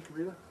antique,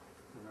 Rita?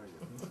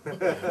 Where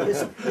are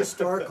you?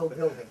 Historical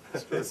building.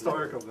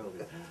 Historical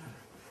building.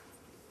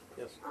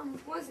 Yes.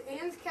 Was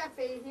Anne's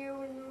Cafe here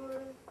when you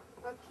were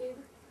a kid?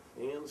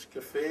 Ann's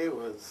Cafe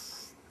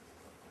was,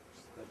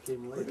 That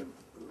came later.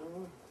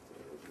 no,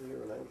 it was here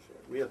when I was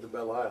here. We had the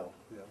Belle Isle.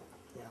 Yeah.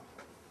 Yeah.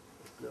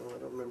 No, I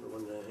don't remember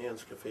when the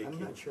Ann's Cafe I'm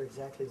came. not sure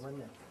exactly when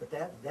that, but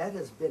that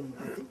has been,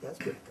 I think that's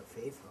been a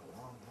cafe for a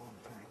long, long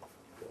time.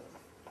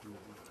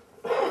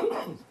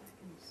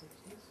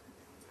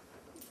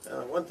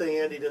 One thing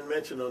Andy didn't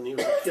mention when he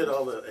was a kid,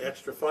 all the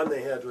extra fun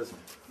they had was,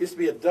 used to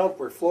be a dump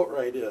where Float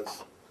Ride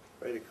is,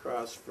 right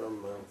across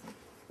from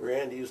where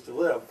Andy used to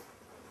live.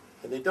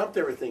 And they dumped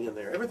everything in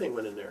there. Everything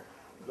went in there.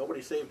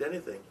 Nobody saved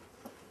anything.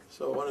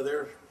 So one of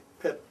their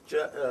pet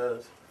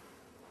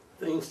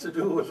things to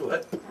do was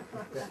what?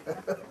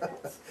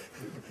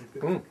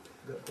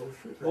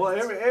 Well,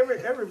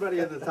 everybody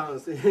in the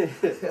towns,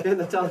 in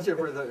the township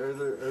or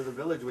the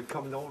village would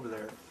come over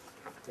there.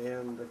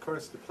 And of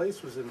course, the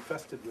place was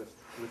infested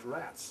with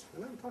rats.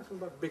 And I'm talking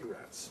about big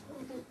rats.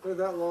 They're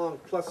that long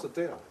plus the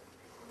tail.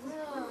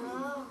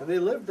 And they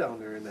lived down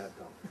there in that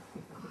dump.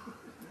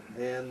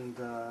 And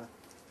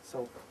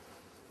so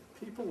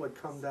people would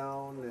come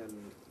down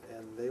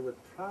and they would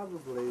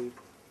probably,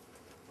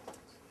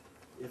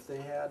 if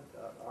they had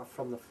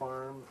from the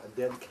farm a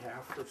dead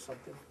calf or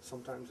something,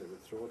 sometimes they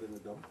would throw it in the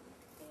dump.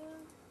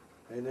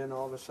 And then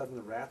all of a sudden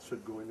the rats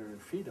would go in there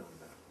and feed on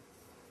that.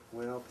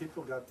 Well,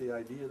 people got the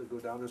idea to go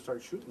down and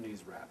start shooting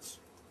these rats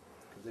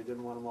because they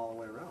didn't want them all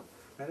the way around.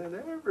 And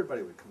then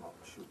everybody would come out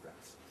and shoot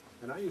rats.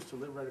 And I used to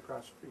live right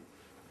across the street.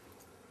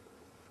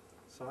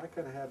 So I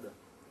kind of had to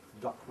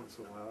duck once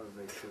in a while to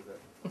make sure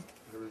that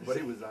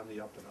everybody was on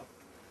the up and up.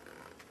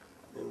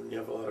 And when you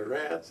have a lot of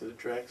rats, it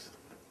attracts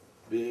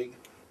big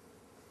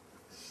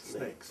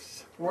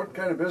snakes. What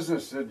kind of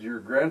business did your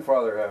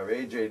grandfather have,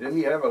 AJ? Didn't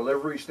he have a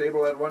livery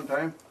stable at one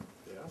time?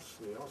 Yes,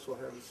 they also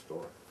had a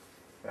store.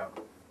 Yeah.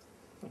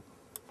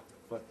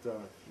 But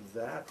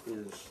that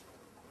is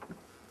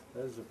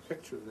a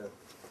picture that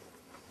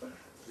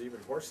there's even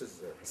horses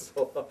there.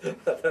 So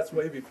that's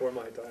way before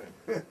my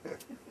time.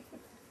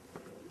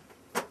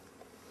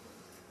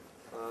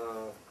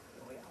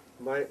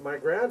 My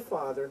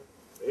grandfather,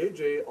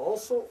 AJ,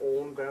 also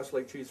owned Bass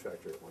Lake Cheese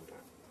Factory at one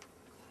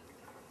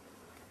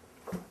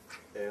time.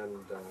 And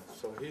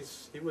so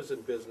he was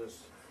in business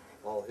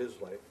all his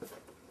life.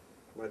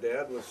 My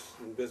dad was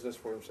in business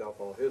for himself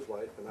all his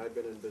life, and I've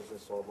been in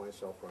business all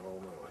myself for all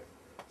my life.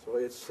 So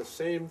it's the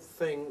same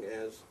thing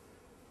as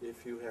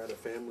if you had a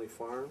family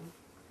farm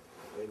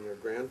and your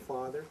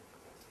grandfather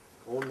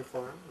owned the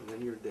farm, and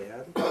then your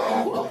dad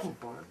owns the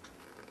farm,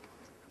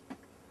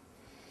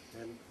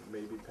 and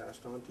maybe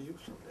passed on to you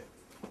someday.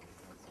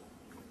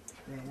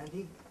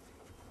 Andy,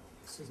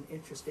 this is an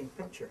interesting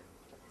picture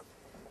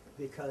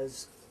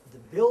because the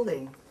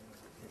building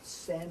that's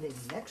standing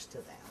next to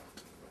that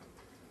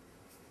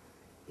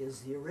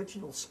is the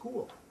original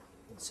school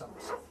in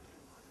Somerset.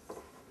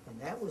 And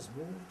that was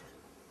moved,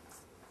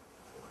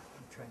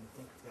 I'm trying to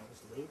think, that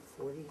was late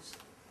 40s,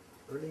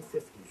 early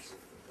 50s.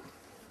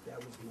 That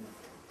was moved.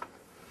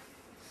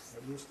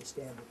 That used to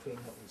stand between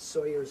what was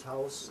Sawyer's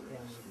house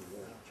and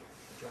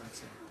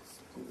Johnson.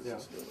 Yeah.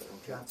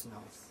 Johnson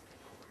House.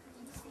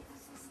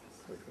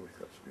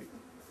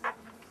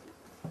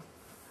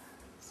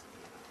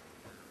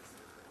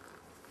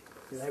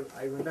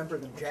 I remember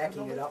them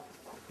jacking it up,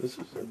 This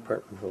is the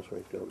apartment house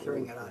right down there.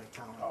 carrying it out of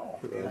town.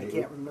 And I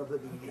can't remember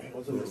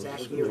the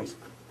exact years.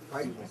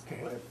 Pardon?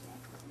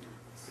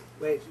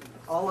 Wait,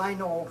 all I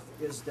know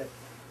is that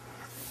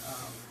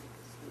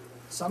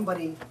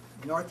somebody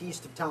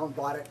northeast of town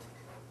bought it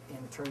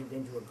and turned it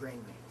into a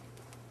granary.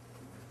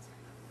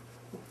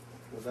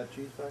 Was that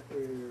cheese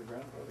factory your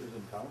grandfather's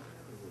in town?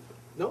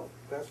 No,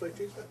 Bass Lake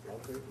Cheese Factory.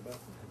 Okay,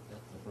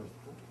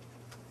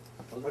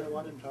 was there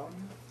one in town?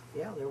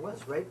 Yeah, there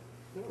was, right?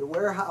 The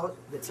warehouse,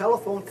 the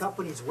telephone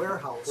company's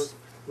warehouse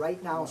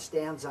right now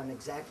stands on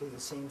exactly the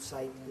same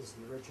site as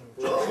the original.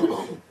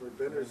 Where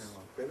Benner's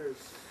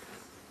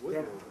wood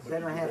Ben- mill.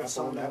 Benner had a Grandpa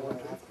song owned that that one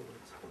one too?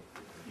 afterwards.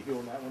 You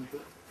own that one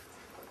too?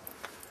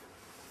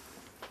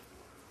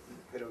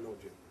 I don't know,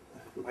 Jim.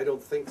 I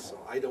don't think so.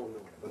 I don't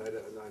know, but I'm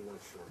not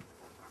sure.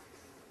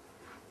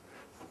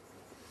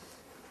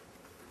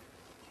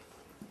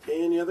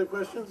 Okay, any other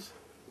questions?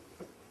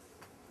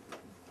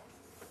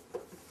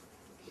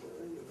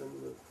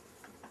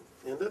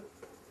 end it.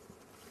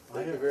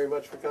 Thank you very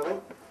much for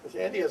coming.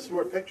 Andy has some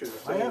more pictures.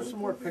 I have some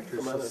more pictures,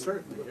 Come on so in.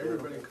 certainly,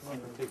 everybody come on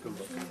and take a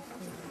look.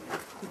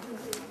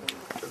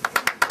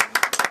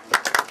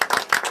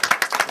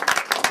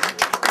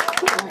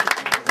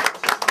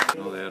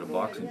 No, they had a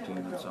boxing team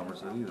in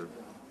Somerset either.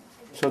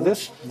 So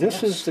this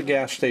is the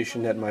gas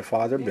station that my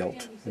father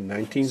built in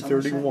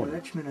 1931.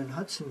 Richmond and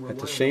Hudson were At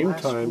the one of same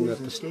last time schools that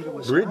in the state of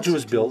the bridge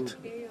was Wisconsin built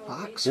to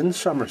box. in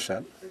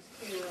Somerset.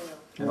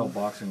 You know,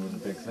 boxing was a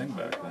big thing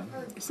back then.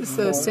 Is this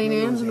the St.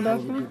 Anne's in the He was a hell back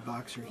of a there? good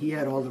boxer. He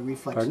had all the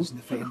reflexes in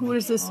the family. What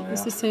is this?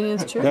 Is this St.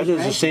 Anne's Church? That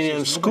is the St.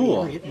 Anne's School,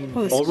 Oh,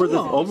 the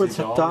over the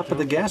school. top of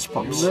the gas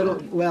pumps. A little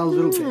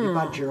bit.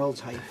 About Gerald's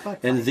height. About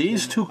And 5'10".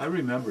 these two I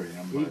remember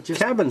him. He just,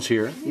 cabins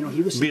here you know,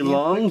 he was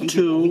belong he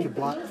to could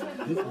block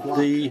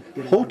the you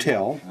know,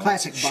 hotel,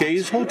 classic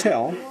Shays boxer.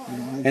 Hotel,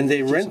 and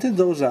they rented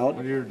those out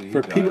What year did he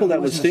for die? people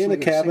that would stay in the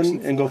Wasn't a cabin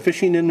slinger, and go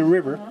fishing in the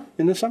river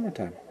in the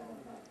summertime.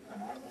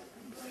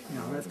 You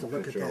know, I have to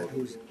look at that.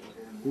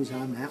 Who's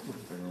on that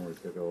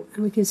one?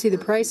 And we can see the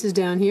prices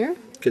down here.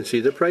 You can see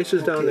the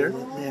prices down there.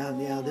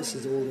 Yeah, this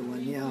is the older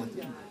one. Yeah,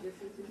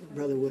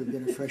 brother would have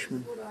been a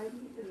freshman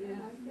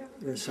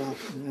or a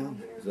sophomore.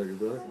 Is that your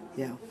brother?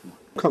 Yeah.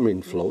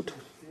 Homecoming float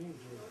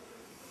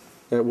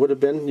that would have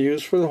been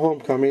used for the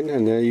homecoming,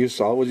 and they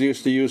always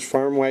used to use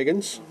farm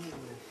wagons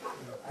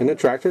and a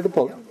tractor to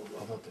pull it.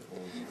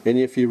 And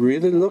if you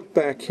really look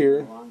back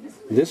here,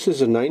 this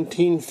is a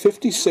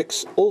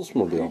 1956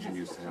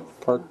 Oldsmobile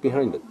parked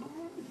behind it.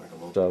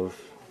 Of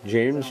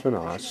James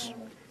Vanasse,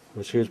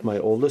 which is my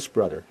oldest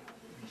brother,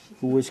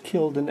 who was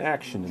killed in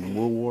action in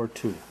World War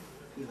II.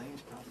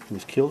 He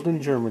was killed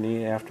in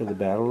Germany after the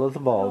Battle of the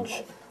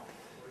Bulge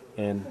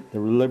and the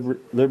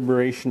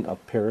liberation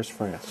of Paris,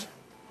 France.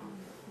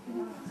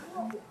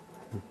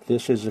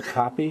 This is a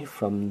copy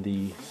from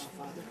the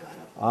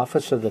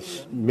office of the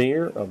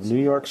mayor of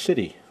New York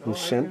City, who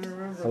sent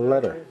a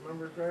letter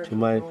to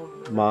my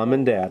mom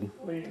and dad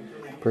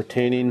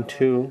pertaining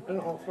to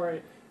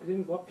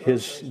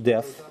his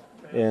death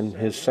and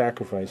his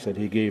sacrifice that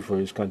he gave for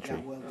his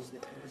country.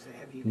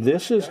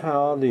 This is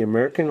how the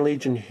American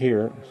Legion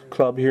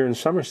Club here in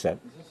Somerset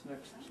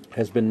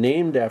has been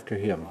named after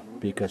him,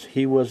 because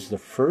he was the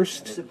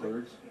first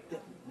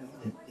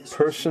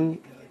person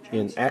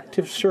in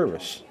active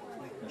service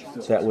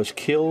that was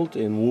killed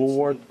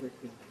in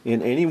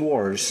any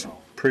wars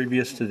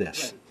previous to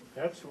this.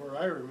 That's where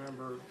I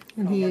remember.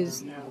 And he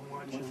is.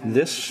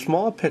 This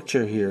small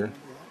picture here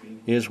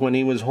is when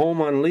he was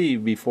home on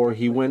leave before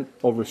he went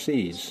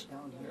overseas.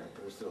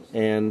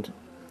 And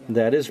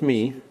that is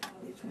me.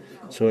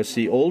 So it's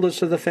the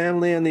oldest of the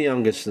family and the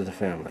youngest of the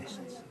family.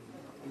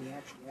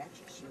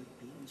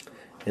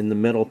 And the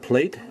metal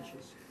plate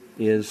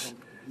is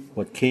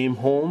what came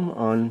home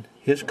on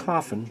his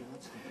coffin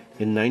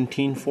in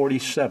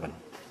 1947.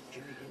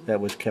 That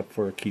was kept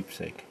for a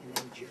keepsake.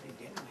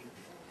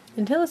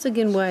 And tell us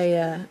again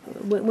why,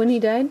 when he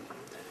died?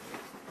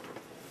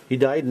 He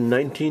died in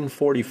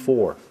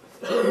 1944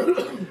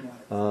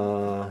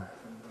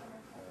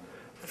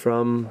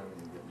 from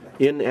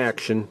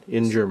inaction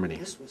in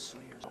Germany.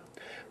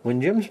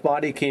 When Jim's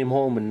body came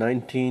home in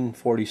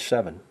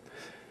 1947,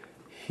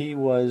 he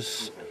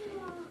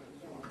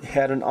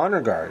had an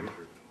honor guard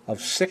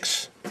of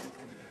 6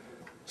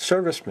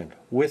 servicemen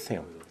with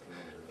him,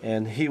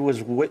 and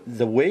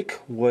the wake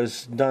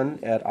was done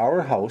at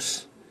our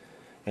house.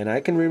 And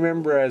I can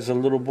remember as a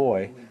little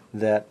boy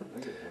that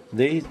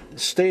they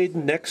stayed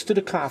next to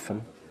the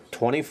coffin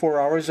 24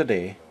 hours a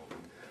day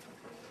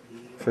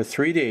for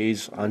 3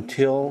 days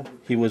until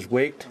he was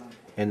waked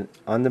and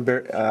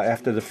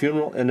after the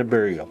funeral and the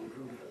burial.